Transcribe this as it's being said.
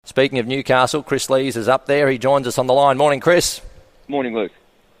Speaking of Newcastle, Kris Lees is up there. He joins us on the line. Morning, Chris. Morning, Luke.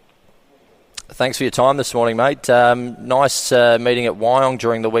 Thanks for your time this morning, mate. Nice meeting at Wyong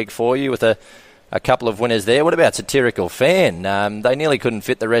during the week for you with a couple of winners there. What about Satirical Fan? They nearly couldn't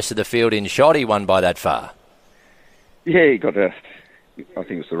fit the rest of the field in shot. He won by that far. Yeah, he got I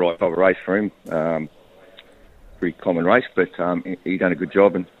think it was the right type of race for him. Pretty common race, but he done a good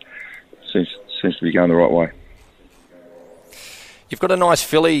job and seems to be going the right way. You've got a nice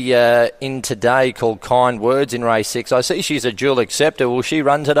filly in today called Kind Words in race 6. I see she's a dual acceptor. Will she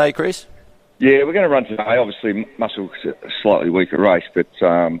run today, Chris? Yeah, we're going to run today. Obviously, Muscle's a slightly weaker race, but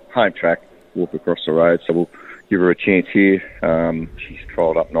home track, walk across the road, so we'll give her a chance here. She's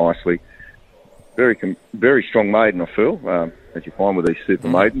trialled up nicely. Very strong maiden, I feel, as you find with these super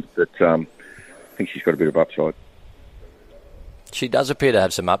maidens, but I think she's got a bit of upside. She does appear to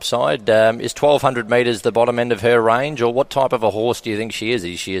have some upside. Is 1,200 metres the bottom end of her range, or what type of a horse do you think she is?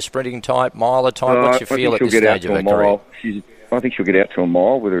 Is she a sprinting type, miler type? What's your feel at this stage of her career? I think she'll get out to a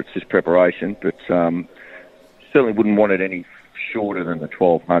mile, whether it's just preparation, but certainly wouldn't want it any shorter than the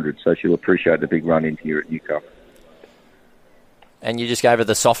 1,200, so she'll appreciate the big run in here at Newcastle. And you just gave her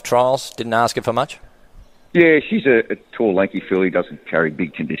the soft trials, didn't ask her for much? Yeah, she's a tall, lanky filly, doesn't carry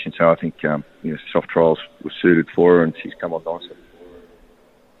big condition, so I think soft trials were suited for her and she's come on nicely.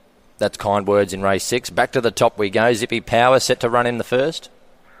 That's Kind Words in race 6. Back to the top we go. Zippy Power set to run in the first?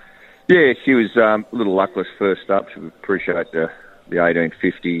 Yeah, she was a little luckless first up. She'll appreciate the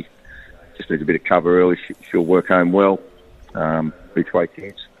 1850. Just needs a bit of cover early. She'll work home well. Each way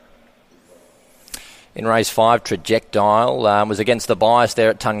chance. In race 5, Trajectile was against the bias there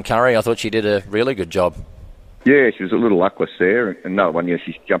at Tuncurry. I thought she did a really good job. Yeah, she was a little luckless there. Another one,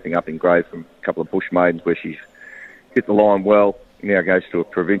 she's jumping up in grade from a couple of bush maidens where she's hit the line well. Now goes to a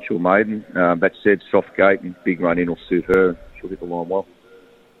provincial maiden. That said, soft gate and big run in will suit her. She'll hit the line well.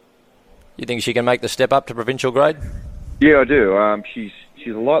 You think she can make the step up to provincial grade? Yeah, I do. She's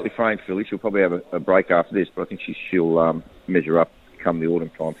a lightly framed filly. She'll probably have a break after this, but I think she'll measure up come the autumn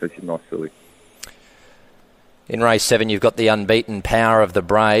time. So she's a nice filly. In race 7, you've got the unbeaten Power of the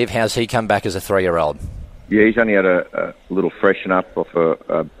Brave. How's he come back as a 3-year-old? Yeah, he's only had a little freshen up off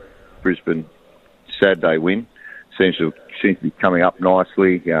a Brisbane Saturday win. Seems to be coming up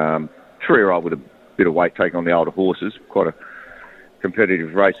nicely. 3-year-old with a bit of weight taking on the older horses. Quite a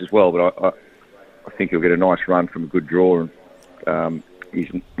competitive race as well, but I think he'll get a nice run from a good draw, and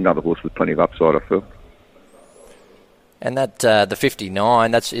he's another horse with plenty of upside, I feel. And that the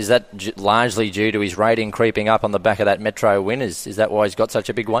 59, is that largely due to his rating creeping up on the back of that Metro win? Is that why he's got such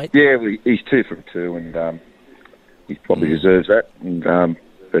a big weight? Yeah, well, he's 2 from 2, and he probably deserves that. And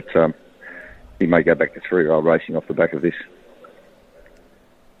but he may go back to 3-year-old racing off the back of this.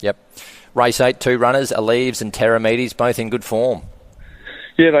 Yep. Race 8, 2 runners, Aleaves and Terramedes, both in good form.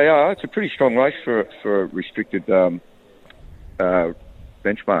 Yeah, they are. It's a pretty strong race for a restricted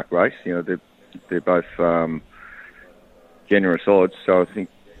benchmark race. They're both generous odds, so I think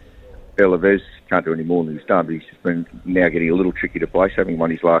Aleaves can't do any more than he's done, but he's just been now getting a little tricky to place, having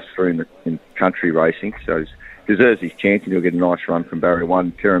won his last 3 in country racing, so he deserves his chance, and he'll get a nice run from barrier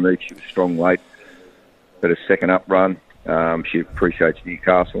 1. Terramedes, she was strong late, but a second up run. She appreciates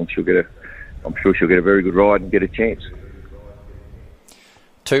Newcastle, and I'm sure she'll get a very good ride and get a chance.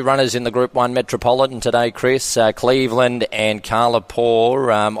 2 runners in the Group 1 Metropolitan today, Chris. Cleveland and Carla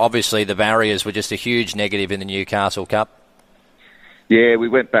Poor. Obviously, the barriers were just a huge negative in the Newcastle Cup. Yeah, we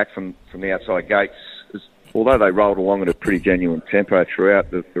went back from the outside gates. Although they rolled along at a pretty genuine tempo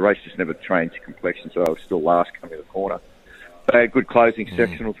throughout, the race just never changed complexion, so they were still last coming to the corner. They had good closing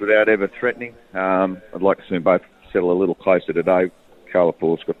sectionals without ever threatening. I'd like to see them both settle a little closer today. Carla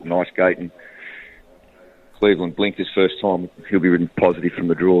Poor's got a nice gate, and Cleveland blinked his first time. He'll be ridden positive from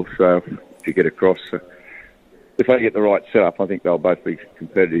the draw, so to get across. So if they get the right setup, I think they'll both be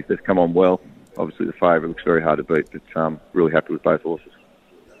competitive. They've come on well. Obviously, the favourite looks very hard to beat, but really happy with both horses.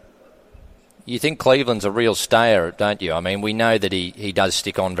 You think Cleveland's a real stayer, don't you? I mean, we know that he does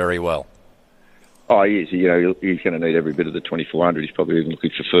stick on very well. Oh, he is. He's going to need every bit of the 2,400. He's probably even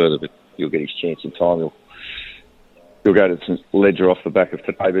looking for further, but he'll get his chance in time. He'll go to St. Ledger off the back of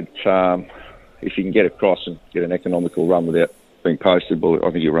today, but if he can get across and get an economical run without being posted, well,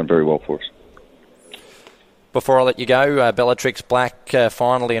 I think he'll run very well for us. Before I let you go, Bellatrix Black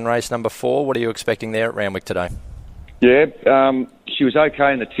finally in race number 4. What are you expecting there at Randwick today? Yeah, she was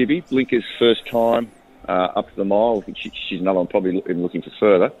okay in the Tibby. Blinker's first time up to the mile. I think she's another one probably looking for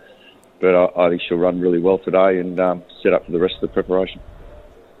further. But I think she'll run really well today and set up for the rest of the preparation.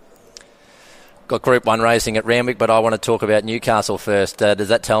 Got Group 1 racing at Randwick, but I want to talk about Newcastle first. Does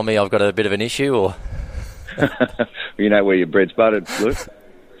that tell me I've got a bit of an issue? Or You know where your bread's buttered, Luke.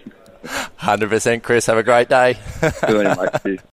 100%, Chris. Have a great day. Good on you, mate. Cheers.